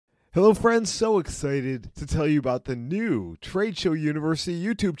Hello friends, so excited to tell you about the new Trade Show University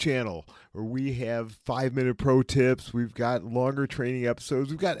YouTube channel where we have 5-minute pro tips, we've got longer training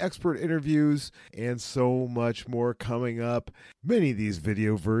episodes, we've got expert interviews, and so much more coming up. Many of these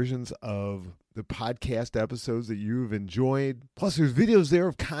video versions of the podcast episodes that you've enjoyed. Plus, there's videos there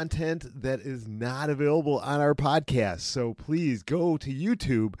of content that is not available on our podcast. So please go to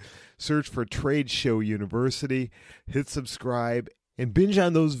YouTube, search for Trade Show University, hit subscribe, and binge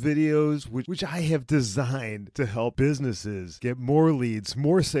on those videos, which I have designed to help businesses get more leads,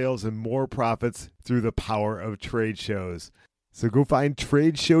 more sales, and more profits through the power of trade shows. So go find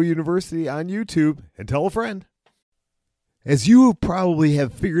Trade Show University on YouTube and tell a friend. As you probably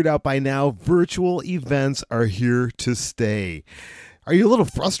have figured out by now, virtual events are here to stay. Are you a little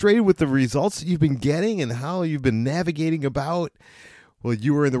frustrated with the results that you've been getting and how you've been navigating about? Well,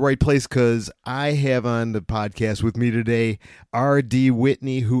 you were in the right place because I have on the podcast with me today R.D.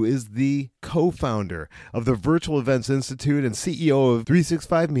 Whitney, who is the co-founder of the Virtual Events Institute and CEO of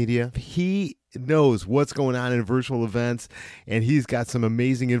 365 Media. He knows what's going on in virtual events, and he's got some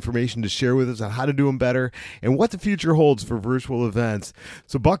amazing information to share with us on how to do them better and what the future holds for virtual events.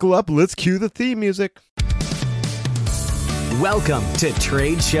 So buckle up, let's cue the theme music. Welcome to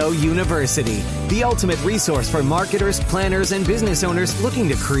Trade Show University, the ultimate resource for marketers, planners, and business owners looking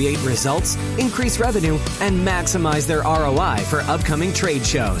to create results, increase revenue, and maximize their ROI for upcoming trade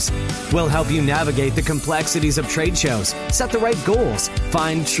shows. We'll help you navigate the complexities of trade shows, set the right goals,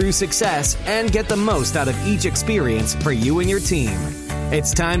 find true success, and get the most out of each experience for you and your team.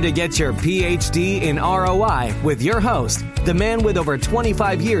 It's time to get your PhD in ROI with your host, the man with over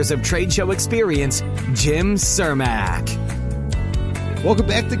 25 years of trade show experience, Jim Cermak. Welcome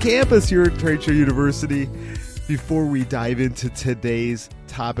back to campus here at Trade Show University. Before we dive into today's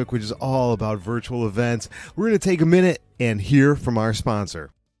topic, which is all about virtual events, we're going to take a minute and hear from our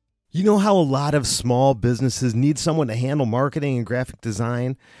sponsor. You know how a lot of small businesses need someone to handle marketing and graphic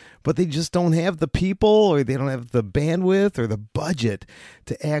design, but they just don't have the people or they don't have the bandwidth or the budget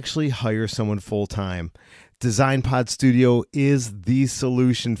to actually hire someone full-time. DesignPod Studio is the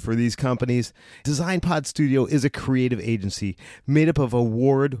solution for these companies. DesignPod Studio is a creative agency made up of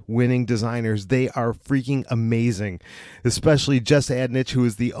award-winning designers. They are freaking amazing, especially Jess Adnich, who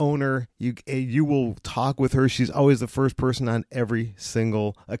is the owner. You will talk with her. She's always the first person on every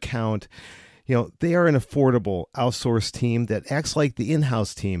single account. You know, they are an affordable outsourced team that acts like the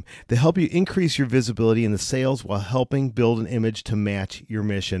in-house team. They help you increase your visibility in the sales while helping build an image to match your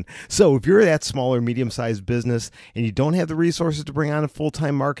mission. So if you're that small or medium-sized business and you don't have the resources to bring on a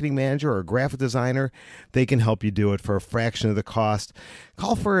full-time marketing manager or a graphic designer, they can help you do it for a fraction of the cost.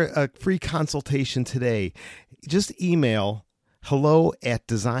 Call for a free consultation today. Just email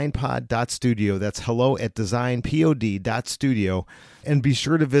hello@designpod.studio. That's hello@designpod.studio. And be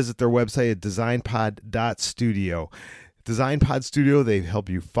sure to visit their website at designpod.studio. DesignPod Studio, they help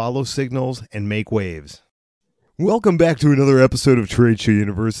you follow signals and make waves. Welcome back to another episode of Trade Show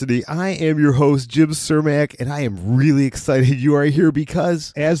University. I am your host, Jim Cermak, and I am really excited you are here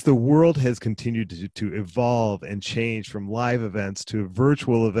because as the world has continued to evolve and change from live events to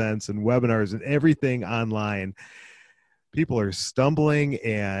virtual events and webinars and everything online, people are stumbling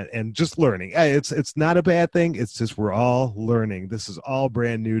and just learning. It's not a bad thing. It's just we're all learning. This is all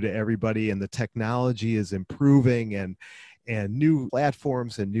brand new to everybody, and the technology is improving, and new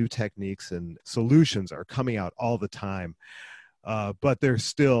platforms and new techniques and solutions are coming out all the time. But there's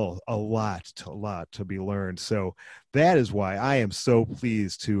still a lot to be learned. So that is why I am so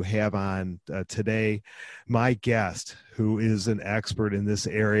pleased to have on today my guest, who is an expert in this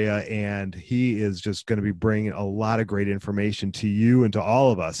area, and he is just going to be bringing a lot of great information to you and to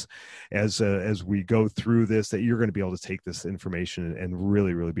all of us as we go through this, that you're going to be able to take this information and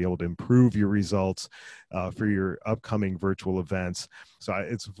really, really be able to improve your results for your upcoming virtual events. So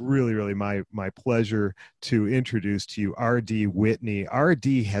it's really, really my pleasure to introduce to you R.D. Whitney.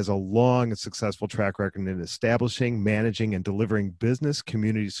 R.D. has a long and successful track record in establishing, managing, and delivering business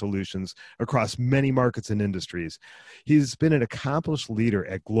community solutions across many markets and industries. He's been an accomplished leader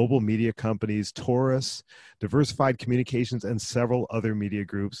at global media companies, Taurus, Diversified Communications, and several other media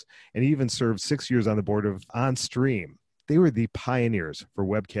groups, and he even served 6 years on the board of OnStream. They were the pioneers for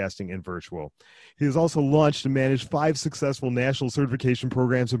webcasting and virtual. He has also launched and managed 5 successful national certification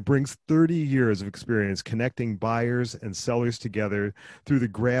programs and brings 30 years of experience connecting buyers and sellers together through the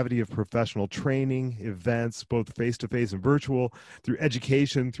gravity of professional training, events, both face-to-face and virtual, through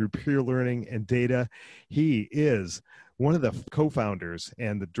education, through peer learning and data. He is one of the co-founders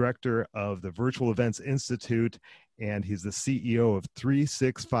and the director of the Virtual Events Institute, and he's the CEO of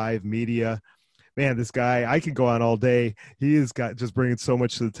 365 Media. Man, this guy, I could go on all day. He has got just bringing so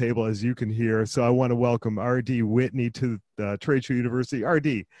much to the table, as you can hear. So I want to welcome R.D. Whitney to the Trade Show University.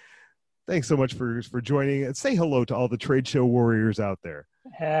 R.D., thanks so much for joining, and say hello to all the trade show warriors out there.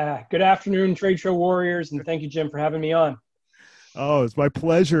 Good afternoon, trade show warriors, and thank you, Jim, for having me on. Oh, it's my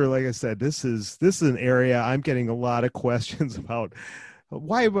pleasure. Like I said, this is an area I'm getting a lot of questions about.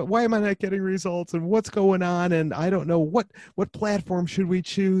 Why am I not getting results, and what's going on? And I don't know what platform should we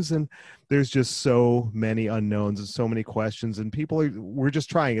choose. And there's just so many unknowns and so many questions, and we're just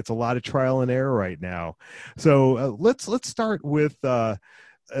trying. It's a lot of trial and error right now. So let's start with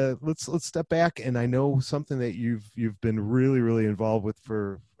let's step back. And I know something that you've been really involved with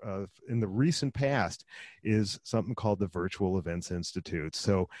for in the recent past is something called the Virtual Events Institute.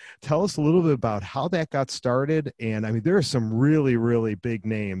 So tell us a little bit about how that got started. And I mean, there are some really big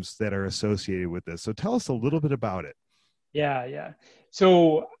names that are associated with this. So tell us a little bit about it. Yeah.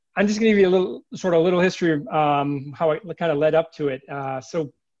 So I'm just going to give you a little history of how it kind of led up to it.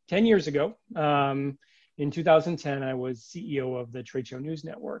 So 10 years ago, in 2010, I was CEO of the Trade Show News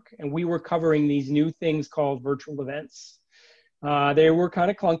Network, and we were covering these new things called virtual events. They were kind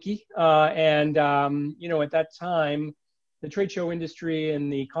of clunky. And at that time, the trade show industry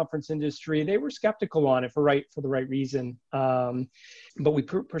and the conference industry, they were skeptical on it for the right reason. But we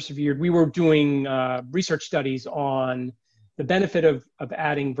persevered. We were doing research studies on the benefit of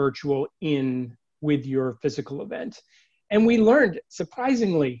adding virtual in with your physical event. And we learned,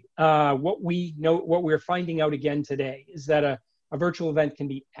 surprisingly, what we're finding out again today is that a virtual event can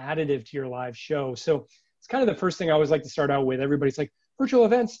be additive to your live show. So it's kind of the first thing I always like to start out with. Everybody's like, virtual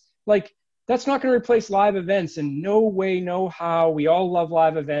events, like that's not going to replace live events, and no way, no how. We all love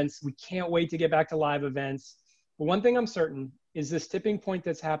live events. We can't wait to get back to live events. But one thing I'm certain is this tipping point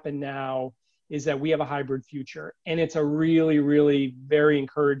that's happened now is that we have a hybrid future. And it's a really very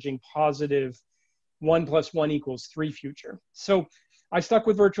encouraging, positive 1 + 1 = 3 future. So I stuck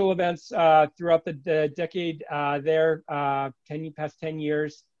with virtual events throughout the decade past 10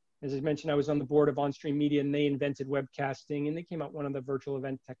 years. As I mentioned, I was on the board of OnStream Media, and they invented webcasting, and they came out with one of the virtual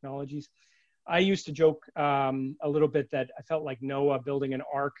event technologies. I used to joke a little bit that I felt like Noah building an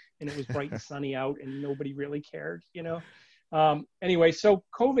ark, and it was bright and sunny out, and nobody really cared, Anyway, so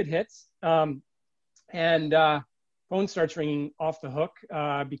COVID hits, and phone starts ringing off the hook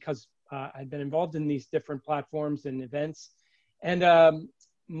because I'd been involved in these different platforms and events. And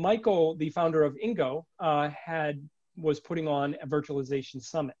Michael, the founder of Ingo, was putting on a virtualization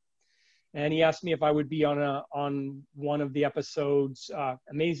summit. And he asked me if I would be on one of the episodes.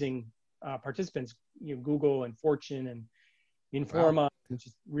 Amazing participants, Google and Fortune and Informa, wow, which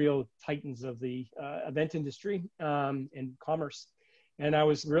is real titans of the event industry and commerce. And I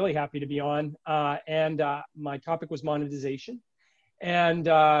was really happy to be on. And my topic was monetization. And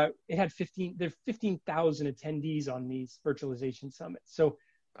it had 15,000 attendees on these virtualization summits. So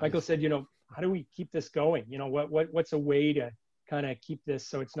Michael said, how do we keep this going? What's a way to kind of keep this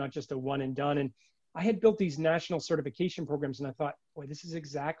so it's not just a one and done? And I had built these national certification programs, and I thought, boy, this is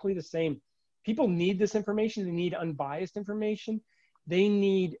exactly the same. People need this information. They need unbiased information. They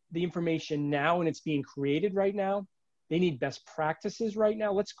need the information now, and it's being created right now. They need best practices right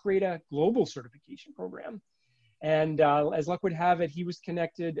now. Let's create a global certification program. And as luck would have it, he was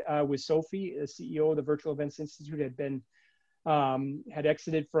connected with Sophie, the CEO of the Virtual Events Institute, had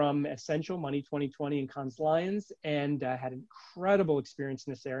exited from Essential Money 2020 and Cannes Lions, and had incredible experience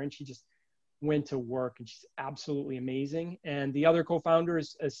in this area. And she just went to work, and she's absolutely amazing. And the other co-founder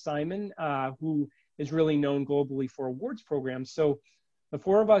is Simon, who is really known globally for awards programs. So the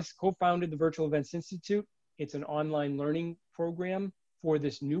four of us co-founded the Virtual Events Institute. It's an online learning program for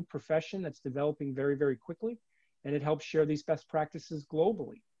this new profession that's developing very quickly. And it helps share these best practices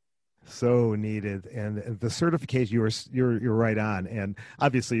globally. So needed. And the certification, you're right on. And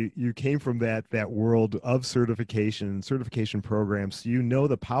obviously you came from that world of certification programs. So you know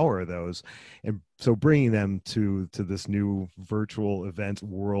the power of those. And so bringing them to this new virtual event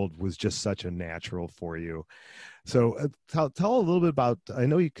world was just such a natural for you. So tell a little bit about, I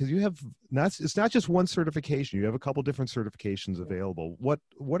know because you have it's not just one certification, you have a couple different certifications available.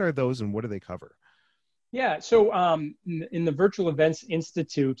 What are those and what do they cover? Yeah, so in the Virtual Events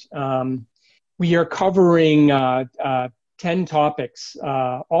Institute, we are covering 10 topics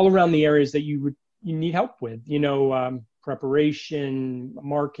all around the areas that you need help with. Preparation,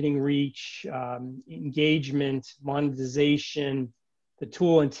 marketing reach, engagement, monetization, the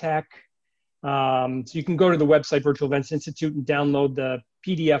tool and tech. So you can go to the website Virtual Events Institute and download the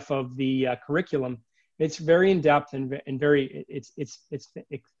PDF of the curriculum. It's very in depth and very it's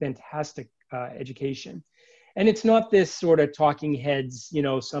fantastic education, and it's not this sort of talking heads.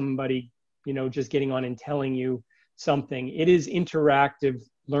 Somebody just getting on and telling you something. It is interactive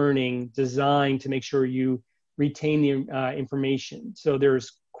learning designed to make sure you retain the information. So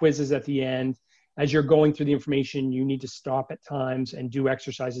there's quizzes at the end. As you're going through the information, you need to stop at times and do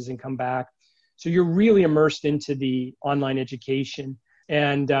exercises and come back. So you're really immersed into the online education.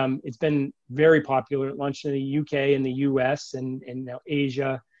 And it's been very popular. It launched in the UK and the US and now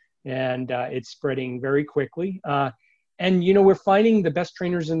Asia, and it's spreading very quickly. And we're finding the best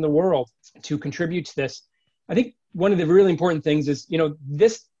trainers in the world to contribute to this. I think one of the really important things is,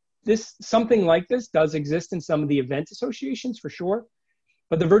 this something like this does exist in some of the event associations for sure.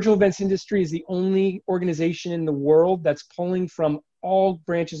 But the virtual events industry is the only organization in the world that's pulling from all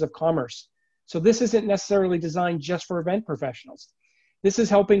branches of commerce. So this isn't necessarily designed just for event professionals. This is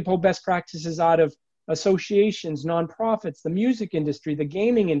helping pull best practices out of associations, nonprofits, the music industry, the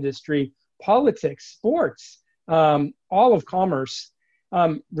gaming industry, politics, sports, all of commerce,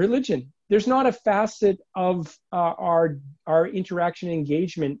 religion. There's not a facet of our interaction and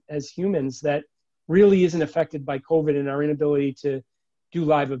engagement as humans that really isn't affected by COVID and our inability to do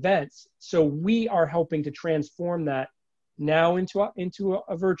live events. So we are helping to transform that now into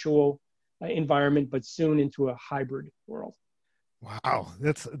a virtual environment, but soon into a hybrid world. Wow,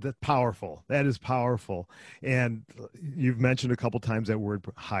 that's powerful. That is powerful. And you've mentioned a couple times that word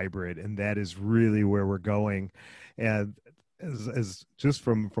hybrid, and that is really where we're going. And as just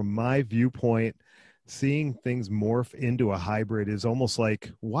from my viewpoint, seeing things morph into a hybrid is almost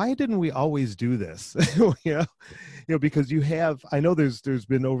like, why didn't we always do this? Because I know there's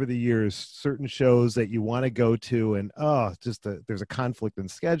been over the years certain shows that you want to go to, and there's a conflict in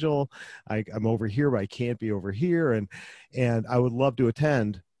schedule. I'm over here, but I can't be over here, and I would love to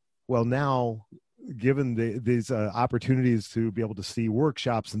attend. Well, now, given these opportunities to be able to see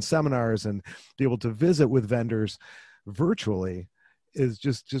workshops and seminars and be able to visit with vendors virtually, is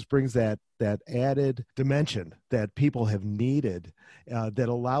just brings that added dimension that people have needed, that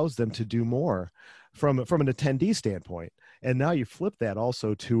allows them to do more from an attendee standpoint. And now you flip that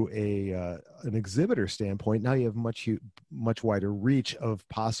also to an exhibitor standpoint. Now you have much wider reach of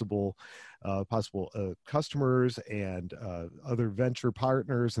possible customers and other venture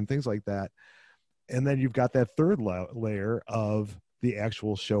partners and things like that. And then you've got that third layer of the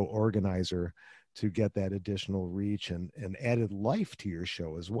actual show organizer to get that additional reach and added life to your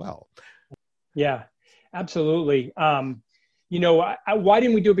show as well. Yeah, absolutely. Why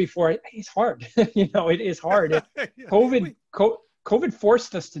didn't we do it before? It's hard. It is hard. COVID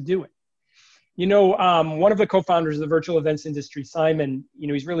forced us to do it. One of the co-founders of the virtual events industry, Simon,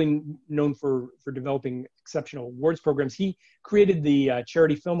 he's really known for developing exceptional awards programs. He created the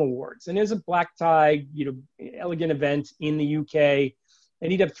Charity Film Awards, and it was a black tie, elegant event in the UK.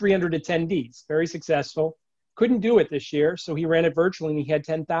 And he'd have 300 attendees, very successful. Couldn't do it this year, so he ran it virtually, and he had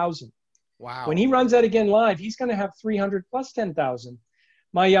 10,000. Wow. When he runs that again live, he's going to have 300 plus 10,000.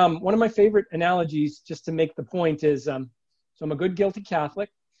 One of my favorite analogies, just to make the point, is so I'm a good guilty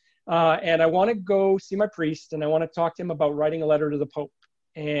Catholic, and I want to go see my priest, and I want to talk to him about writing a letter to the Pope.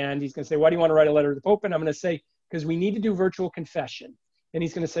 And he's going to say, why do you want to write a letter to the Pope? And I'm going to say, because we need to do virtual confession. And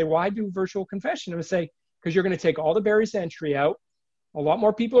he's going to say, why do virtual confession? I'm going to say, because you're going to take all the barriers to entry out. A lot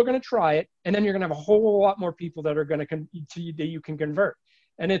more people are going to try it, and then you're going to have a whole lot more people that are going that you can convert.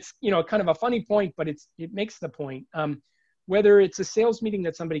 And it's kind of a funny point, but it makes the point. Whether it's a sales meeting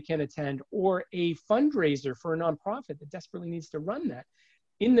that somebody can attend or a fundraiser for a nonprofit that desperately needs to run that,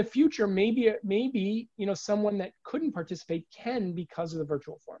 in the future, maybe someone that couldn't participate can because of the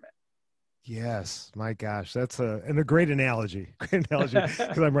virtual format. Yes, my gosh, that's a great analogy. Great analogy,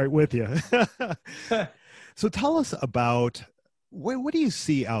 because I'm right with you. So tell us about. What do you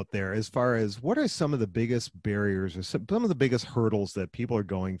see out there as far as what are some of the biggest barriers or some of the biggest hurdles that people are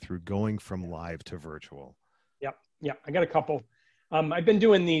going through going from live to virtual? Yeah, I got a couple. I've been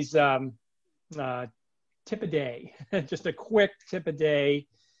doing these tip a day, just a quick tip a day,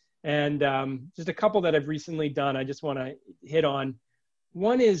 and just a couple that I've recently done. I just want to hit on.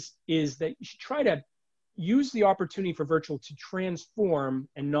 One is that you should try to use the opportunity for virtual to transform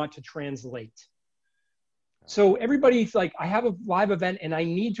and not to translate. So everybody's like, I have a live event and I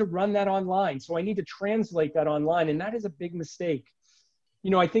need to run that online. So I need to translate that online. And that is a big mistake.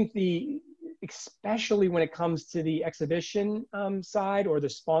 I think especially when it comes to the exhibition side or the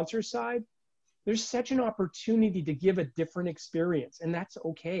sponsor side, there's such an opportunity to give a different experience, and that's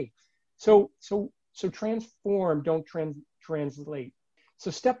okay. So transform, don't translate. So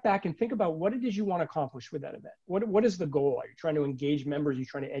step back and think about what it is you want to accomplish with that event. What is the goal? Are you trying to engage members? Are you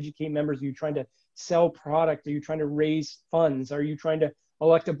trying to educate members? Are you trying to sell product? Are you trying to raise funds? Are you trying to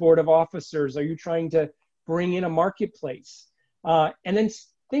elect a board of officers? Are you trying to bring in a marketplace? And then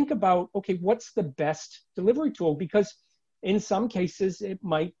think about, okay, what's the best delivery tool? Because in some cases, it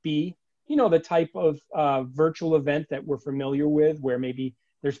might be, the type of virtual event that we're familiar with, where maybe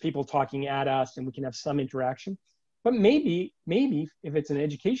there's people talking at us and we can have some interaction. But maybe if it's an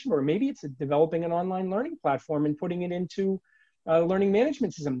education, or maybe it's developing an online learning platform and putting it into a learning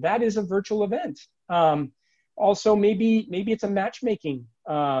management system. That is a virtual event. Also, maybe it's a matchmaking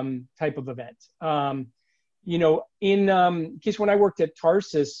type of event. In case when I worked at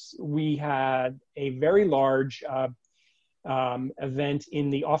Tarsus, we had a very large event in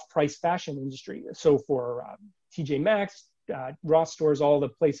the off-price fashion industry. So for TJ Maxx, Ross stores, all the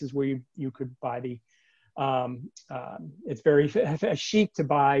places where you could buy the, it's very chic to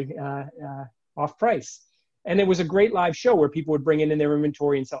buy off-price. And it was a great live show where people would bring in their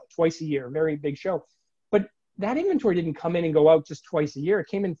inventory and sell it twice a year, very big show. But that inventory didn't come in and go out just twice a year. It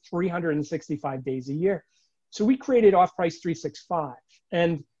came in 365 days a year. So we created Off-Price 365.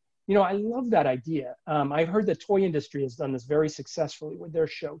 And, I love that idea. I've heard the toy industry has done this very successfully with their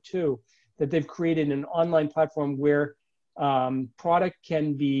show too, that they've created an online platform where product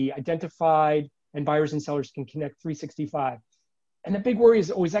can be identified and buyers and sellers can connect 365. And the big worry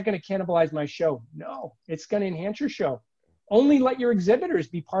is, is that going to cannibalize my show? No, it's going to enhance your show. Only let your exhibitors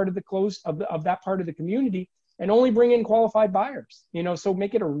be part of the of that part of the community, and only bring in qualified buyers, so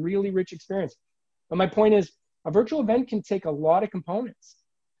make it a really rich experience. But my point is, a virtual event can take a lot of components.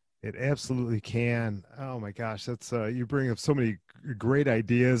 It absolutely can. Oh my gosh, that's you bring up so many great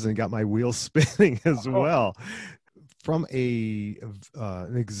ideas and got my wheels spinning as well. From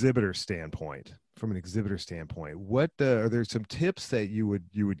an exhibitor standpoint, what are there some tips that you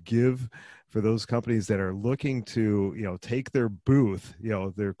would give for those companies that are looking to take their booth,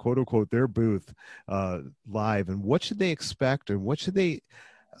 their quote unquote their booth live, and what should they expect, and what should they,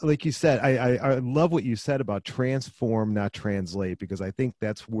 like you said, I love what you said about transform, not translate, because I think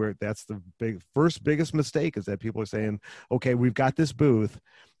that's the biggest mistake, is that people are saying, okay, we've got this booth,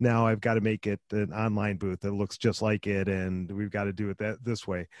 now I've got to make it an online booth that looks just like it, and we've got to do it this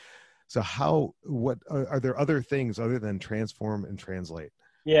way. So what are there other things other than transform and translate?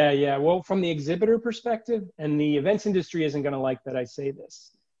 Yeah. Well, from the exhibitor perspective, and the events industry isn't going to like that I say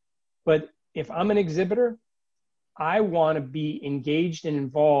this, but if I'm an exhibitor, I want to be engaged and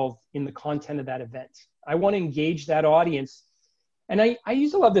involved in the content of that event. I want to engage that audience. And I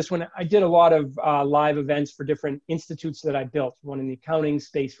used to love this when I did a lot of live events for different institutes that I built, one in the accounting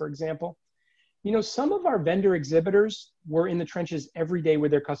space, for example. Some of our vendor exhibitors were in the trenches every day with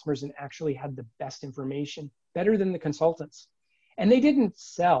their customers and actually had the best information, better than the consultants. And they didn't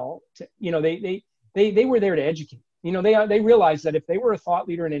sell to, they were there to educate. They realized that if they were a thought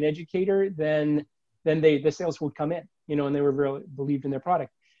leader and an educator, then the sales would come in, and they were really believed in their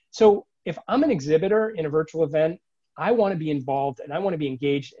product. So if I'm an exhibitor in a virtual event, I want to be involved and I want to be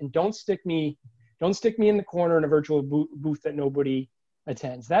engaged, and don't stick me in the corner in a virtual booth that nobody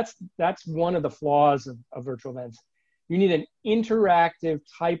attends. That's one of the flaws of virtual events. You need an interactive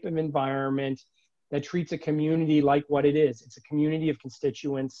type of environment that treats a community like what it is. It's a community of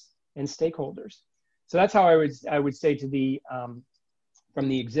constituents and stakeholders. So that's how I would say to the from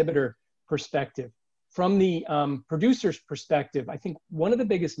the exhibitor perspective. From the producer's perspective, I think one of the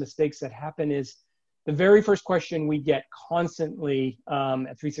biggest mistakes that happen is the very first question we get constantly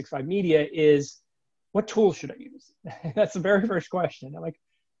at 365 Media is, what tool should I use? That's the very first question. I'm like,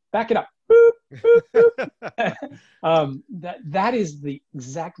 back it up. Boop, boop, boop. That is the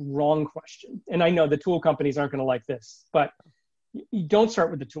exact wrong question. And I know the tool companies aren't going to like this, but you don't start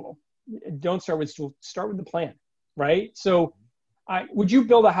with the tool. Don't start with the tool. Start with the plan, right? So would you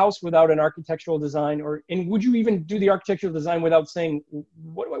build a house without an architectural design, and would you even do the architectural design without saying,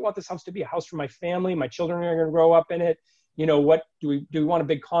 what do I want this house to be? A house for my family? My children are going to grow up in it. What do we want? A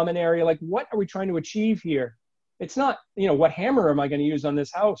big common area? Like, what are we trying to achieve here? It's not, what hammer am I going to use on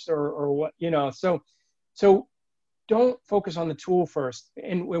this house, or what, so don't focus on the tool first.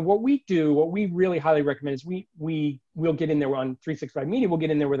 And what we really highly recommend is we'll get in there on 365 Media. We'll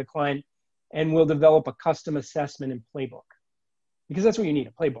get in there with a client and we'll develop a custom assessment and playbook. Because that's what you need,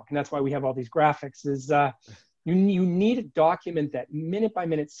 a playbook. And that's why we have all these graphics is you need a document that minute by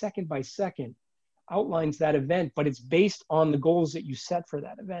minute, second by second outlines that event, but it's based on the goals that you set for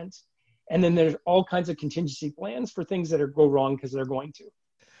that event. And then there's all kinds of contingency plans for things that go wrong because they're going to.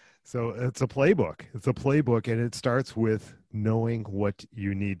 So it's a playbook. And it starts with knowing what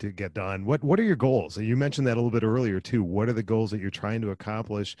you need to get done. What are your goals? And you mentioned that a little bit earlier too. What are the goals that you're trying to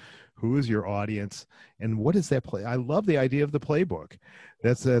accomplish? Who is your audience? And what is that play? I love the idea of the playbook.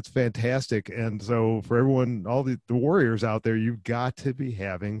 That's fantastic. And so for everyone, all the warriors out there, you've got to be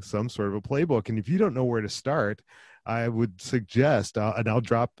having some sort of a playbook. And if you don't know where to start, I would suggest, and I'll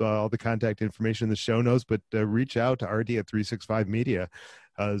drop all the contact information in the show notes, but reach out to RD at 365 Media.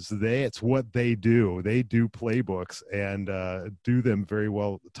 It's what they do. They do playbooks and do them very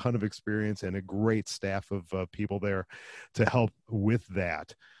well. A ton of experience and a great staff of people there to help with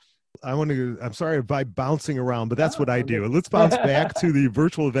that. I'm sorry by bouncing around, but that's what I do. Let's bounce back to the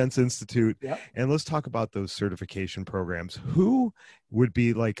Virtual Events Institute. Yep. And let's talk about those certification programs. Who would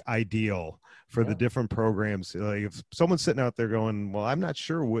be like ideal for the different programs? Like if someone's sitting out there going, well, I'm not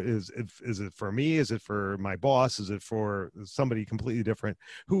sure what is it for me? Is it for my boss? Is it for somebody completely different?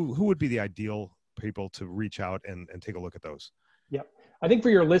 Who would be the ideal people to reach out and take a look at those? Yep. I think for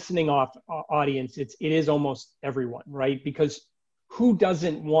your listening audience, it is almost everyone, right? Because who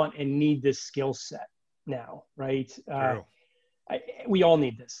doesn't want and need this skill set now, right? We all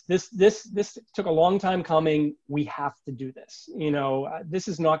need this. This took a long time coming. We have to do this. This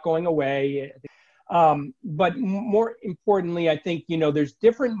is not going away. But more importantly, I think, there's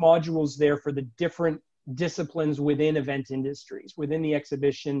different modules there for the different disciplines within event industries, within the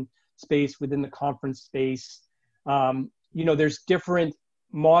exhibition space, within the conference space. There's different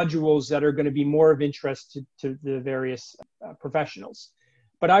modules that are going to be more of interest to the various professionals.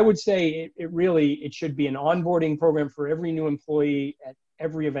 But I would say it should be an onboarding program for every new employee at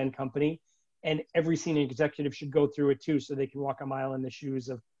every event company, and every senior executive should go through it too, so they can walk a mile in the shoes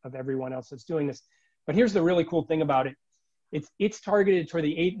of everyone else that's doing this. But here's the really cool thing about it. It's targeted toward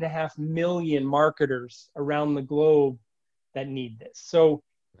the 8.5 million marketers around the globe that need this. So,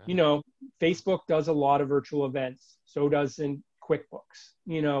 Facebook does a lot of virtual events. So does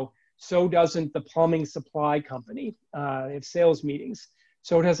QuickBooks, so doesn't the plumbing supply company. They have sales meetings.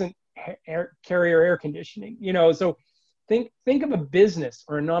 So doesn't Carrier air conditioning, so think of a business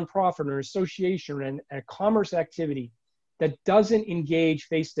or a nonprofit or association and a commerce activity that doesn't engage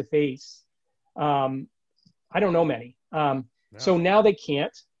face-to-face. I don't know many. No. So now they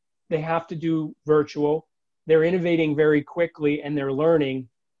can't. They have to do virtual. They're innovating very quickly and they're learning,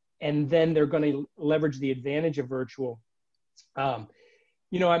 and then they're going to leverage the advantage of virtual.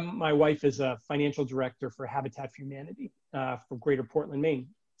 My wife is a financial director for Habitat for Humanity for Greater Portland, Maine.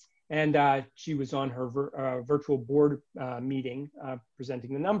 And she was on her virtual board meeting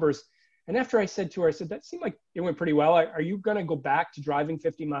presenting the numbers. And after I said to her, that seemed like it went pretty well. Are you going to go back to driving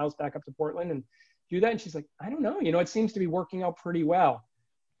 50 miles back up to Portland and do that? And she's like, I don't know. It seems to be working out pretty well.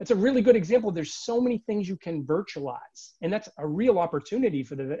 It's a really good example. There's so many things you can virtualize. And that's a real opportunity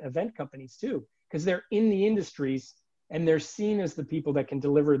for the event companies too, because they're in the industries and they're seen as the people that can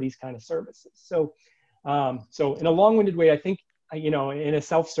deliver these kind of services. So in a long-winded way, I think, in a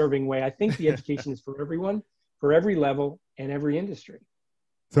self-serving way, I think the education is for everyone, for every level and every industry.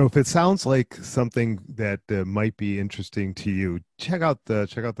 So if it sounds like something that might be interesting to you, check out the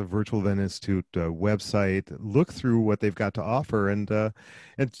Virtual Event Institute website. Look through what they've got to offer, and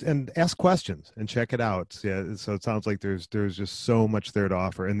ask questions and check it out. Yeah, so it sounds like there's just so much there to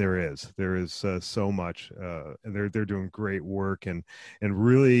offer, and there is so much. And they're doing great work and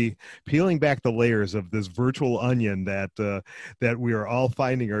really peeling back the layers of this virtual onion that we are all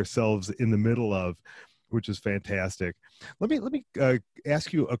finding ourselves in the middle of, which is fantastic. Let me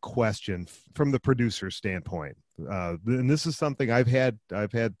ask you a question from the producer standpoint. And this is something I've had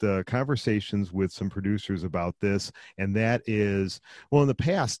conversations with some producers about this, and that is, well, in the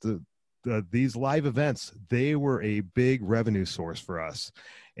past, these live events, they were a big revenue source for us.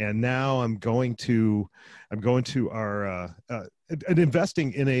 And now I'm going to our and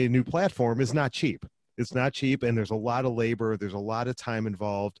investing in a new platform is not cheap. It's not cheap, and there's a lot of labor. There's a lot of time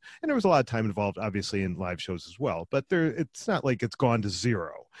involved, and there was a lot of time involved, obviously, in live shows as well. But it's not like it's gone to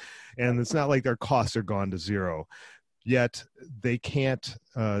zero, and it's not like their costs are gone to zero. Yet they can't.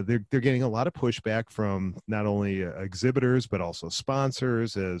 They're getting a lot of pushback from not only exhibitors but also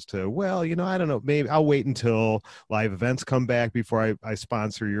sponsors as to, well, I don't know, maybe I'll wait until live events come back before I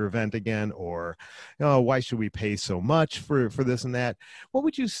sponsor your event again, or why should we pay so much for this and that? What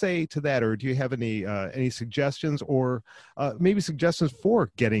would you say to that, or do you have any suggestions, or maybe suggestions for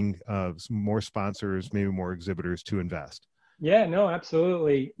getting more sponsors, maybe more exhibitors to invest? Yeah, no,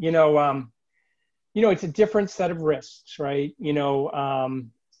 absolutely. It's a different set of risks, right?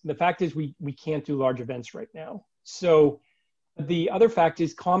 The fact is we can't do large events right now. So the other fact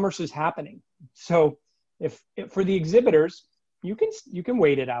is commerce is happening. So if for the exhibitors, you can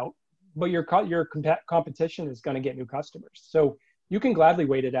wait it out, but your competition is going to get new customers. So you can gladly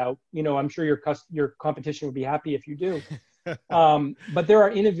wait it out. I'm sure your competition would be happy if you do. But there are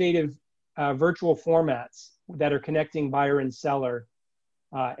innovative virtual formats that are connecting buyer and seller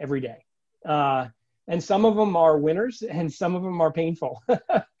every day. And some of them are winners and some of them are painful.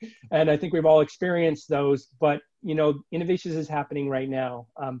 And I think we've all experienced those, but innovations is happening right now.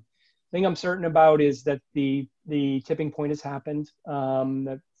 Thing I'm certain about is that the tipping point has happened,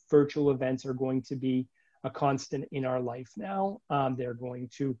 that virtual events are going to be a constant in our life now. They're going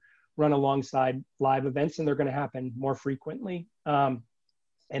to run alongside live events, and they're going to happen more frequently. And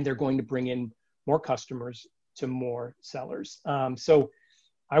they're going to bring in more customers to more sellers. So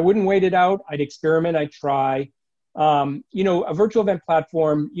I wouldn't wait it out. I'd experiment, I'd try. A virtual event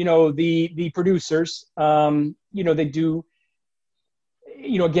platform, the producers, they do,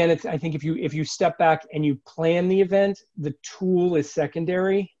 again, I think if you step back and you plan the event, the tool is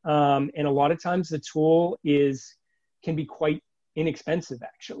secondary. And a lot of times the tool can be quite inexpensive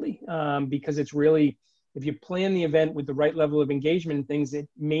actually, because it's really, if you plan the event with the right level of engagement and things, it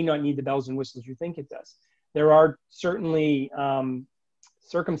may not need the bells and whistles you think it does. There are certainly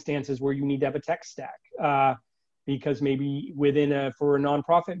circumstances where you need to have a tech stack, because maybe for a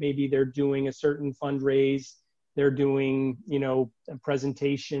nonprofit, maybe they're doing a certain fundraise, they're doing,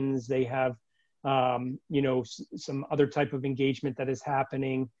 presentations, they have, some other type of engagement that is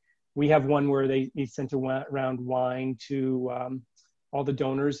happening. We have one where they sent around wine to all the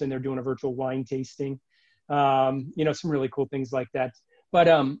donors, and they're doing a virtual wine tasting. Some really cool things like that. But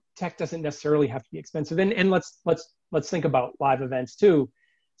tech doesn't necessarily have to be expensive. And let's think about live events too.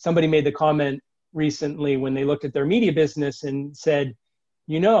 Somebody made the comment recently when they looked at their media business and said,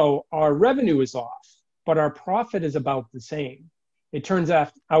 our revenue is off, but our profit is about the same. It turns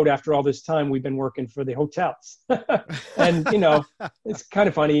out after all this time, we've been working for the hotels. And, it's kind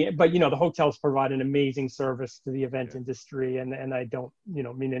of funny, but, the hotels provide an amazing service to the event industry. And I don't,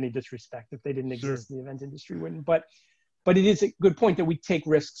 mean any disrespect. If they didn't exist, the event industry wouldn't. But it is a good point that we take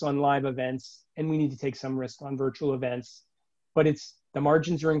risks on live events, and we need to take some risk on virtual events. But the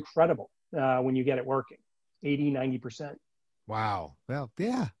margins are incredible when you get it working, 80, 90%. Wow. Well,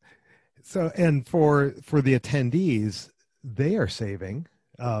 yeah. So, and for the attendees, they are saving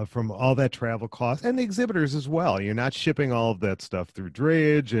from all that travel cost, and the exhibitors as well. You're not shipping all of that stuff through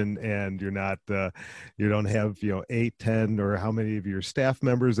drayage, and you're not you don't have 8, 10 or how many of your staff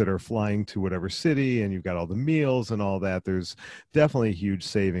members that are flying to whatever city, and you've got all the meals and all that. There's definitely huge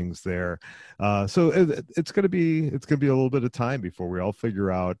savings there. So it's going to be a little bit of time before we all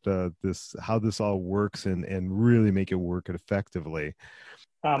figure out how this all works and really make it work effectively.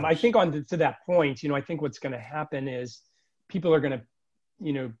 I think to that point, I think what's going to happen is people are going to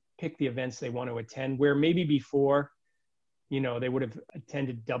pick the events they want to attend, where maybe before, they would have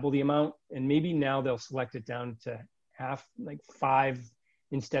attended double the amount, and maybe now they'll select it down to half, like 5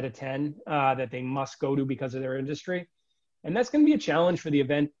 instead of 10 that they must go to because of their industry. And that's going to be a challenge for the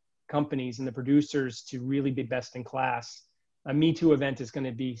event companies and the producers to really be best in class. A Me Too event is going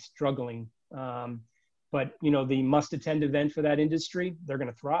to be struggling. But, the must attend event for that industry, they're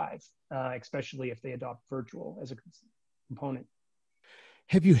going to thrive, especially if they adopt virtual as a component.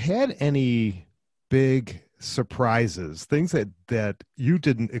 Have you had any big surprises, things that you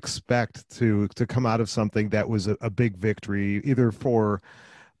didn't expect to come out of something that was a big victory, either for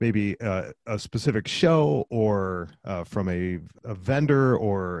maybe a specific show or from a vendor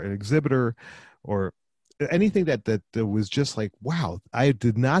or an exhibitor, or anything that was just like, wow, I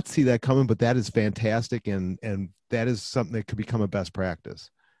did not see that coming, but that is fantastic, and that is something that could become a best practice?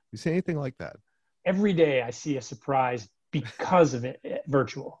 You see anything like that? Every day I see a surprise because of it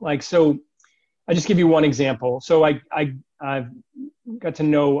virtual. Like, so I just give you one example. So I've got to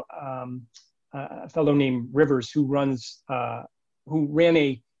know a fellow named Rivers who ran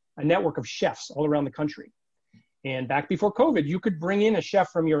a network of chefs all around the country. And back before COVID, you could bring in a chef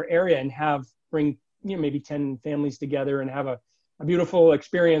from your area and bring maybe 10 families together and have a beautiful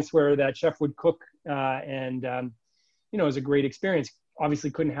experience where that chef would cook, and it was a great experience.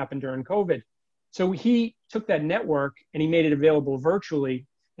 Obviously couldn't happen during COVID. So he took that network and he made it available virtually.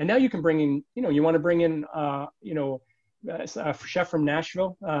 And now you can bring in, you want to bring in, a chef from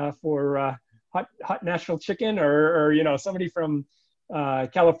Nashville for hot Nashville chicken, or somebody from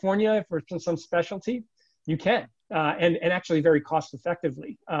California for some specialty. You can, and actually very cost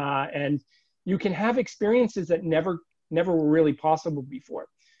effectively. And you can have experiences that never were really possible before.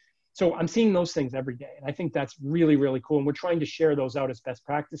 So I'm seeing those things every day. And I think that's really, really cool. And we're trying to share those out as best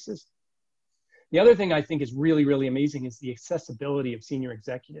practices. The other thing I think is really, really amazing is the accessibility of senior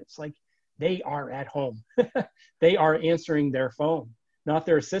executives. Like, they are at home. They are answering their phone, not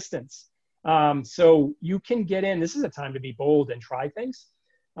their assistants. So you can get in. This is a time to be bold and try things.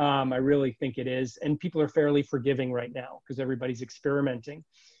 I really think it is. And people are fairly forgiving right now because everybody's experimenting.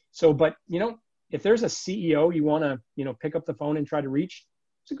 So, but, if there's a CEO you want to, pick up the phone and try to reach,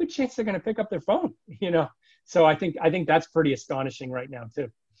 it's a good chance they're going to pick up their phone, So I think that's pretty astonishing right now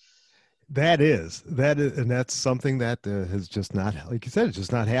too. And that's something that has just not, like you said, it's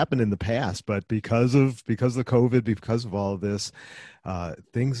just not happened in the past. But because of COVID, because of all of this,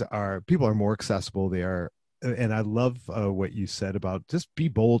 people are more accessible. They are, and I love what you said about just be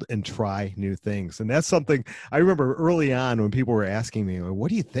bold and try new things. And that's something I remember early on when people were asking me, "What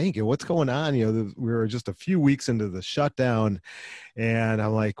do you think? And what's going on?" We were just a few weeks into the shutdown, and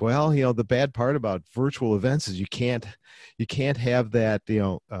I'm like, well, the bad part about virtual events is you can't have that,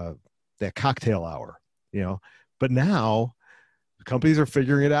 that cocktail hour, but now companies are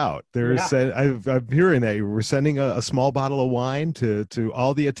figuring it out. I'm hearing that we're sending a small bottle of wine to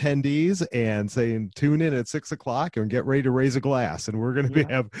all the attendees and saying, tune in at 6:00 and get ready to raise a glass. And we're going to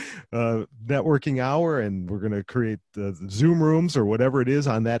have a networking hour, and we're going to create the Zoom rooms or whatever it is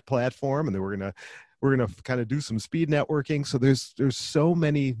on that platform. And then we're going to kind of do some speed networking. So there's so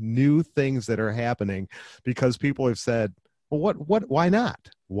many new things that are happening because people have said, well, why not?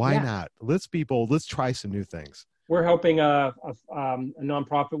 Why not? Let's be bold. Let's try some new things. We're helping a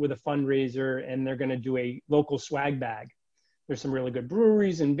nonprofit with a fundraiser, and they're going to do a local swag bag. There's some really good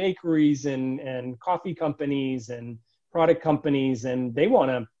breweries and bakeries and coffee companies and product companies, and they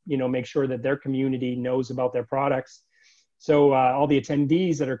want to, make sure that their community knows about their products. So all the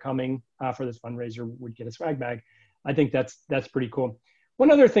attendees that are coming for this fundraiser would get a swag bag. I think that's pretty cool.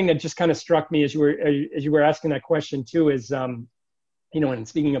 One other thing that just kind of struck me as you were asking that question too is, and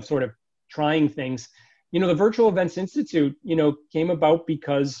speaking of sort of trying things, the Virtual Events Institute, came about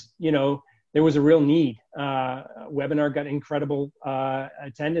because, there was a real need. Webinar got incredible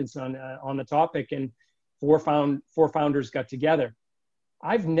attendance on the topic, and four founders got together.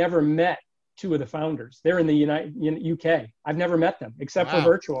 I've never met two of the founders. They're in the UK. I've never met them except for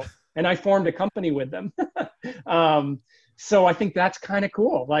virtual, and I formed a company with them. So I think that's kind of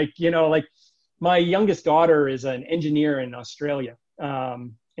cool. Like my youngest daughter is an engineer in Australia.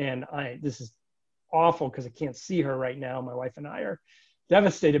 And this is awful because I can't see her right now. My wife and I are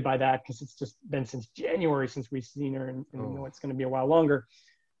devastated by that because it's just been since January since we've seen her, and it's going to be a while longer.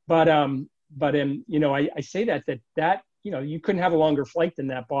 But I say that you couldn't have a longer flight than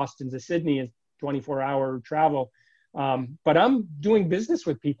that. Boston to Sydney is 24-hour travel. But I'm doing business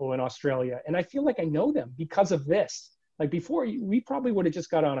with people in Australia, and I feel like I know them because of this. Like before, we probably would have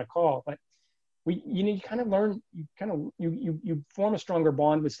just got on a call, but you kind of learn, you form a stronger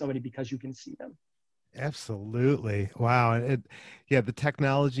bond with somebody because you can see them. Absolutely. Wow. And the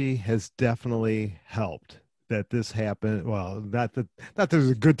technology has definitely helped that this happened. Well, not that there's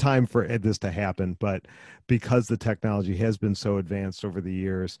a good time for this to happen, but because the technology has been so advanced over the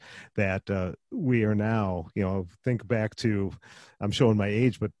years that we are now, think back to, I'm showing my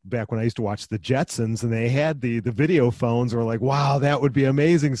age, but back when I used to watch the Jetsons and they had the video phones, we're like, wow, that would be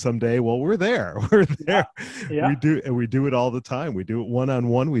amazing someday. Well, we're there. Yeah. We do it all the time. We do it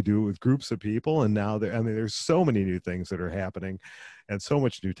one-on-one. We do it with groups of people. And now there's so many new things that are happening. And so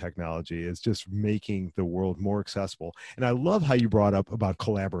much new technology is just making the world more accessible. And I love how you brought up about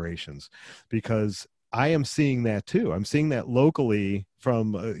collaborations, because I am seeing that too. I'm seeing that locally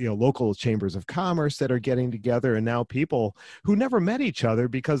from local chambers of commerce that are getting together, and now people who never met each other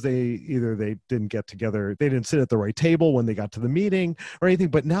because they didn't get together, they didn't sit at the right table when they got to the meeting or anything,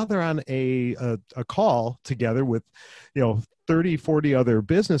 but now they're on a call together with 30, 40 other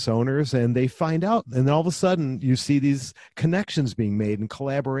business owners, and they find out, and all of a sudden you see these connections being made and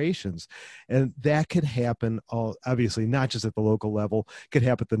collaborations. And that could happen, obviously, not just at the local level, could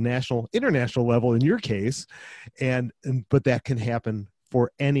happen at the national, international level in your case. But that can happen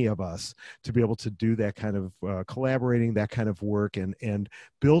for any of us to be able to do that kind of collaborating, that kind of work, and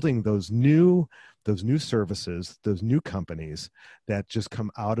building those new services, those new companies that just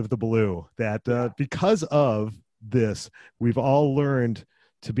come out of the blue, that because of this, we've all learned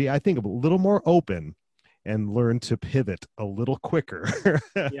to be, I think, a little more open and learn to pivot a little quicker.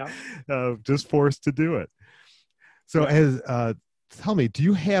 Just forced to do it. So tell me, do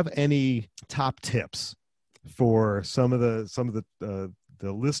you have any top tips for some of the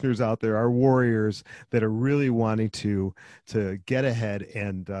listeners out there, our warriors that are really wanting to get ahead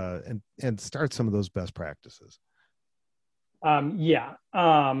and start some of those best practices?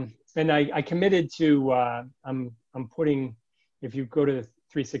 And I committed to, I'm putting, if you go to the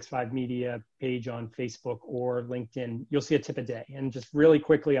 365 Media page on Facebook or LinkedIn, you'll see a tip a day. And just really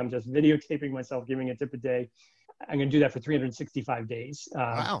quickly, I'm just videotaping myself giving a tip a day. I'm going to do that for 365 days.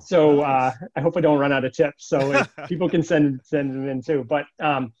 Wow. So nice. I hope I don't run out of tips. So people can send them in too. But,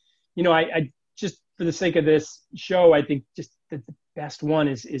 I just, for the sake of this show, I think just the best one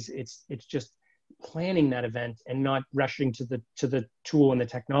is it's just planning that event and not rushing to the tool and the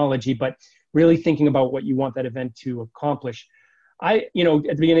technology, but really thinking about what you want that event to accomplish. at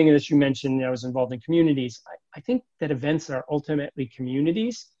the beginning of this, you mentioned I was involved in communities. I think that events are ultimately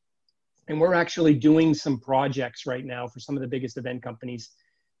communities. And we're actually doing some projects right now for some of the biggest event companies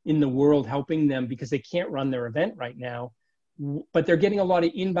in the world, helping them because they can't run their event right now. But they're getting a lot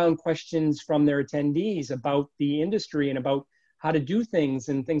of inbound questions from their attendees about the industry and about how to do things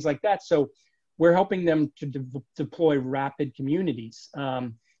and things like that. So we're helping them to deploy rapid communities.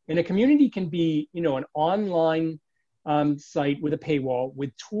 And a community can be, an online site with a paywall with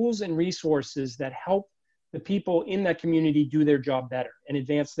tools and resources that help the people in that community do their job better and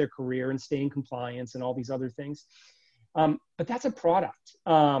advance their career and stay in compliance and all these other things. But that's a product,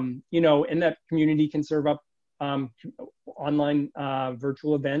 and that community can serve up online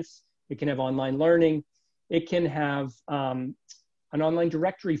virtual events. It can have online learning. It can have an online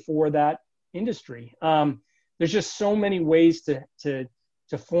directory for that industry. There's just so many ways to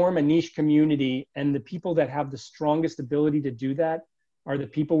form a niche community, and the people that have the strongest ability to do that are the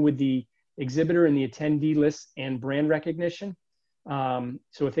people with the exhibitor and the attendee lists and brand recognition.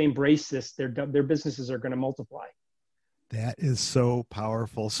 So if they embrace this, their businesses are going to multiply. That is so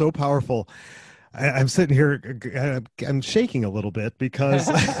powerful, so powerful. I'm sitting here, I'm shaking a little bit because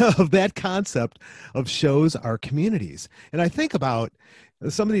of that concept of shows are communities. And I think about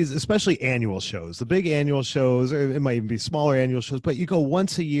some of these, especially annual shows, the big annual shows, or it might even be smaller annual shows, but you go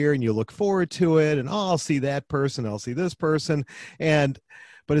once a year and you look forward to it and, I'll see that person, I'll see this person.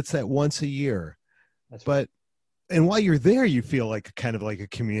 But it's that once a year. That's right. And while you're there, you feel like kind of like a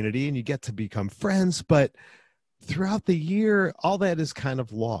community and you get to become friends. But throughout the year, all that is kind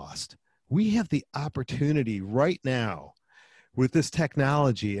of lost. We have the opportunity right now with this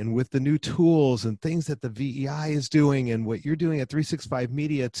technology and with the new tools and things that the VEI is doing and what you're doing at 365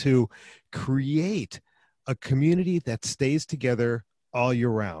 Media to create a community that stays together all year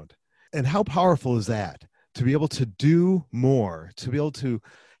round. And how powerful is that? To be able to do more, to be able to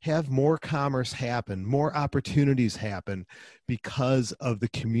have more commerce happen, more opportunities happen because of the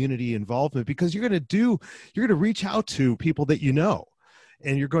community involvement, because you're going to reach out to people that you know,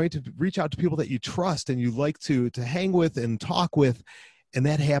 and you're going to reach out to people that you trust and you like to hang with and talk with. And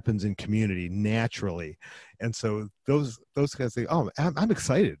that happens in community naturally. And so those guys say, oh, I'm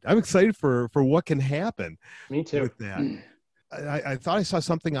excited. I'm excited for what can happen. Me too. With that. I thought I saw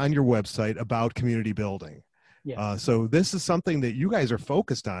something on your website about community building. Yeah. So this is something that you guys are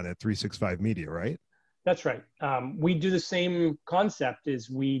focused on at 365 Media, right? That's right. We do the same concept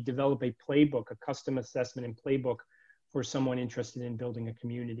is we develop a playbook, a custom assessment and playbook for someone interested in building a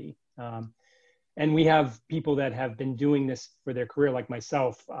community. And we have people that have been doing this for their career, like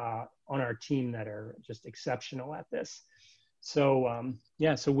myself, on our team that are just exceptional at this. So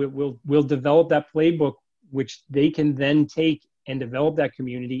so we'll develop that playbook, which they can then take and develop that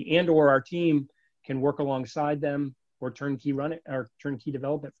community, and or our team can work alongside them or turnkey run it or turnkey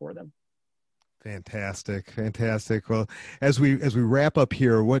develop it for them. Fantastic. Well, as we wrap up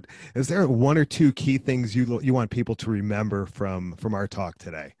here, what is there one or two key things you want people to remember from our talk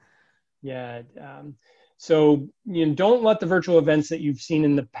today? Yeah. So don't let the virtual events that you've seen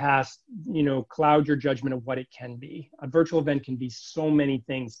in the past, cloud your judgment of what it can be. A virtual event can be so many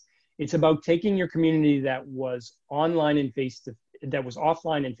things. It's about taking your community that was offline and face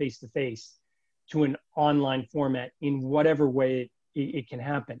to face to an online format in whatever way it can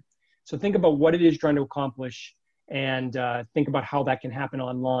happen. So think about what it is trying to accomplish and think about how that can happen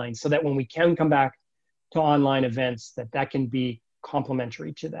online so that when we can come back to online events, that can be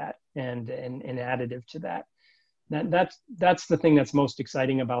complementary to that and additive to that. That's the thing that's most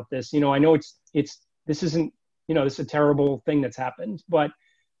exciting about this. I know this isn't, this is a terrible thing that's happened, but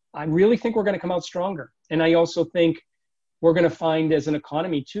I really think we're going to come out stronger. And I also think we're going to find as an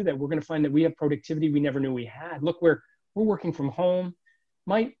economy too, that we're going to find that we have productivity we never knew we had. Look, we're working from home.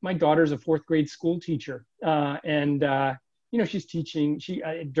 My daughter's a fourth grade school teacher. She's teaching,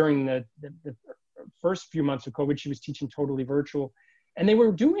 during the first few months of COVID, she was teaching totally virtual, and they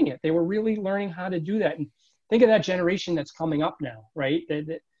were doing it. They were really learning how to do that. And think of that generation that's coming up now, right?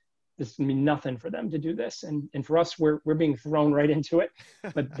 This will mean nothing for them to do this. And for us, we're being thrown right into it,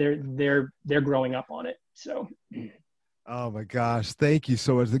 but they're growing up on it. So. Oh my gosh. Thank you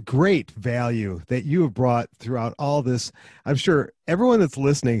so much. The great value that you have brought throughout all this. I'm sure everyone that's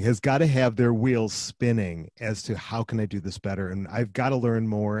listening has got to have their wheels spinning as to how can I do this better? And I've got to learn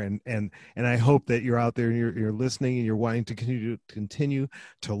more. And I hope that you're out there and you're listening and you're wanting to continue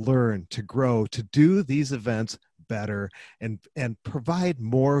to learn, to grow, to do these events better and provide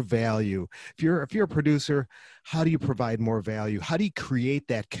more value. If you're a producer, how do you provide more value? How do you create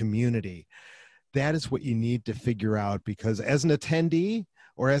that community? That is what you need to figure out, because as an attendee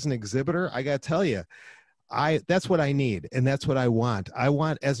or as an exhibitor, I got to tell you, that's what I need, and that's what I want. I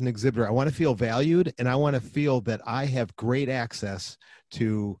want, as an exhibitor, I want to feel valued, and I want to feel that I have great access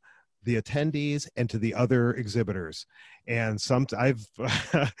to the attendees and to the other exhibitors. And I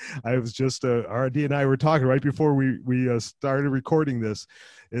was just RD and I were talking right before we started recording this.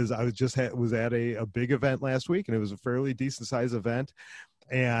 I was at a big event last week, and it was a fairly decent sized event,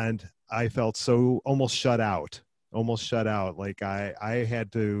 and I felt so almost shut out. Like I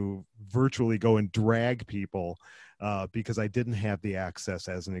had to virtually go and drag people because I didn't have the access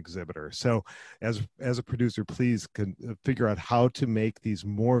as an exhibitor. So as a producer, please figure out how to make these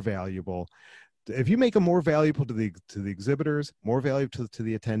more valuable. If you make them more valuable to the exhibitors, more valuable to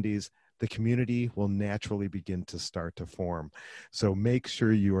the attendees, the community will naturally begin to start to form. So make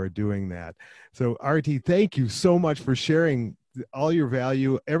sure you are doing that. So RT, thank you so much for sharing all your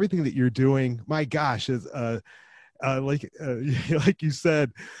value, everything that you're doing. My gosh, like you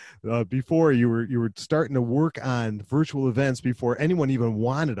said before, you were starting to work on virtual events before anyone even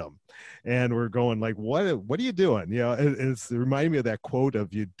wanted them, and we're going like, what are you doing? It reminded me of that quote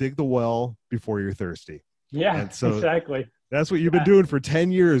of, you dig the well before you're thirsty. Yeah, and so exactly. That's what you've been doing for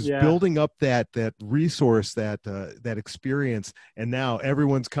 10 years, Yeah. building up that resource, that experience. And now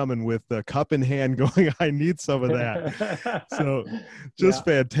everyone's coming with the cup in hand going, I need some of that. So just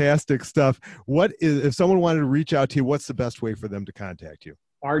fantastic stuff. If someone wanted to reach out to you, what's the best way for them to contact you?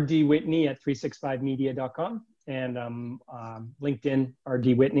 RD Whitney at 365media.com, and LinkedIn,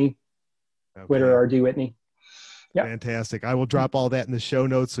 RD Whitney, Okay. Twitter, RD Whitney. Yep. Fantastic. I will drop all that in the show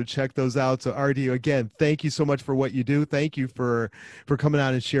notes, so check those out. So RD, again, thank you so much for what you do. Thank you for coming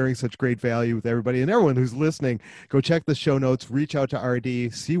on and sharing such great value with everybody. And everyone who's listening, go check the show notes, reach out to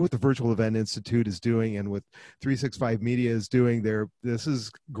RD, see what the Virtual Event Institute is doing and what 365 Media is doing there. This is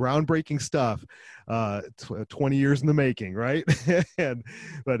groundbreaking stuff, 20 years in the making, right?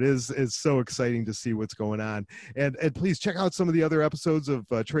 But it's so exciting to see what's going on. And please check out some of the other episodes of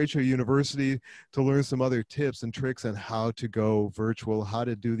Trade Show University to learn some other tips and tricks on how to go virtual, how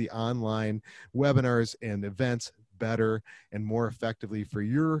to do the online webinars and events better and more effectively for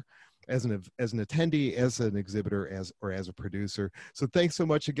your as an attendee, as an exhibitor, as a producer. So thanks so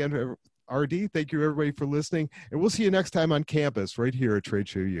much again, RD. Thank you everybody for listening, and we'll see you next time on campus right here at Trade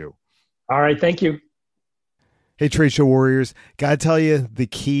Show U. All right, thank you. Hey, Trade Show Warriors, gotta tell you, the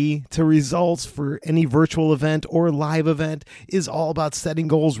key to results for any virtual event or live event is all about setting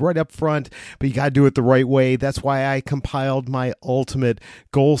goals right up front, but you gotta do it the right way. That's why I compiled my ultimate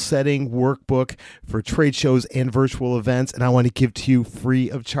goal setting workbook for trade shows and virtual events, and I want to give to you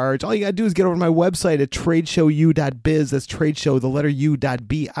free of charge. All you gotta do is get over to my website at tradeshowu.biz. That's tradeshow, the letter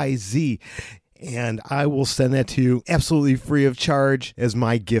U.biz. And I will send that to you absolutely free of charge as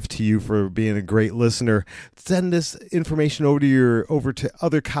my gift to you for being a great listener. Send this information over to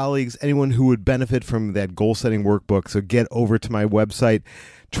other colleagues, anyone who would benefit from that goal setting workbook. So get over to my website,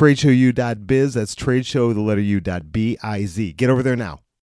 tradeshowu.biz. That's tradeshow, the letter U.biz. Get over there now.